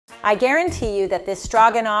I guarantee you that this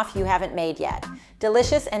stroganoff you haven't made yet.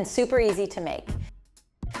 Delicious and super easy to make.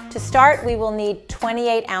 To start, we will need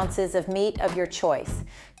 28 ounces of meat of your choice.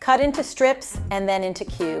 Cut into strips and then into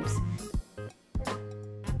cubes.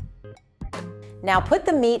 Now put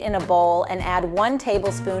the meat in a bowl and add 1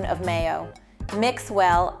 tablespoon of mayo. Mix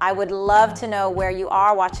well. I would love to know where you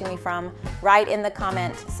are watching me from. Write in the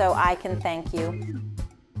comment so I can thank you.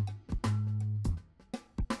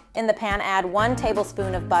 In the pan, add 1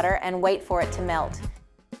 tablespoon of butter and wait for it to melt.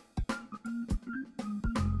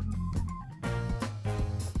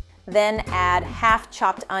 Then add half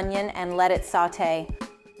chopped onion and let it saute.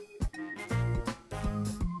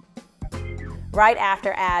 Right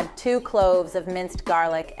after, add 2 cloves of minced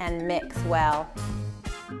garlic and mix well.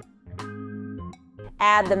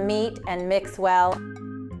 Add the meat and mix well.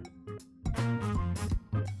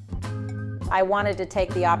 I wanted to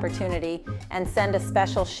take the opportunity and send a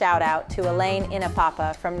special shout out to Elaine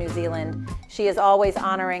Inapapa from New Zealand. She is always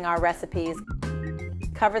honoring our recipes.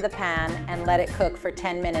 Cover the pan and let it cook for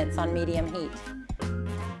 10 minutes on medium heat.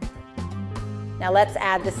 Now let's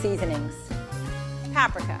add the seasonings.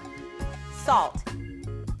 Paprika, salt,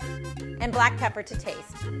 and black pepper to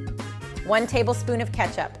taste. 1 tablespoon of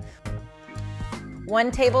ketchup.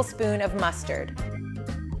 1 tablespoon of mustard.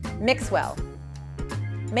 Mix well.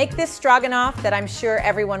 Make this stroganoff that I'm sure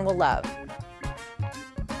everyone will love.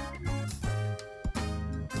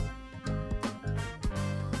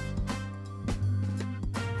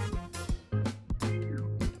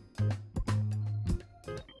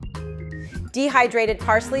 Dehydrated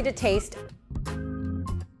parsley to taste.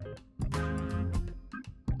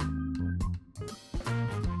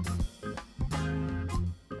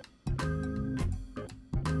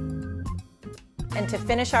 And to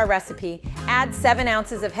finish our recipe, add 7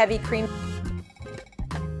 ounces of heavy cream.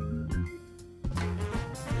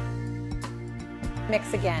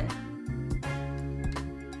 Mix again.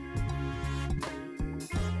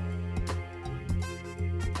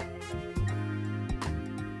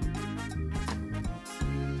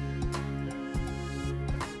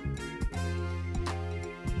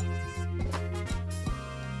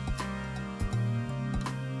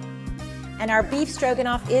 And our beef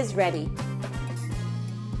stroganoff is ready.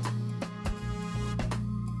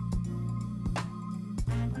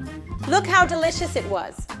 Look how delicious it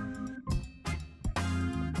was.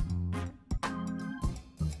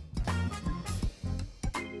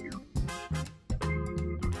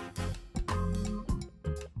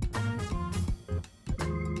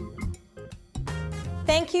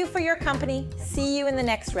 Thank you for your company. See you in the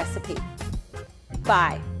next recipe.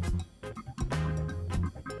 Bye.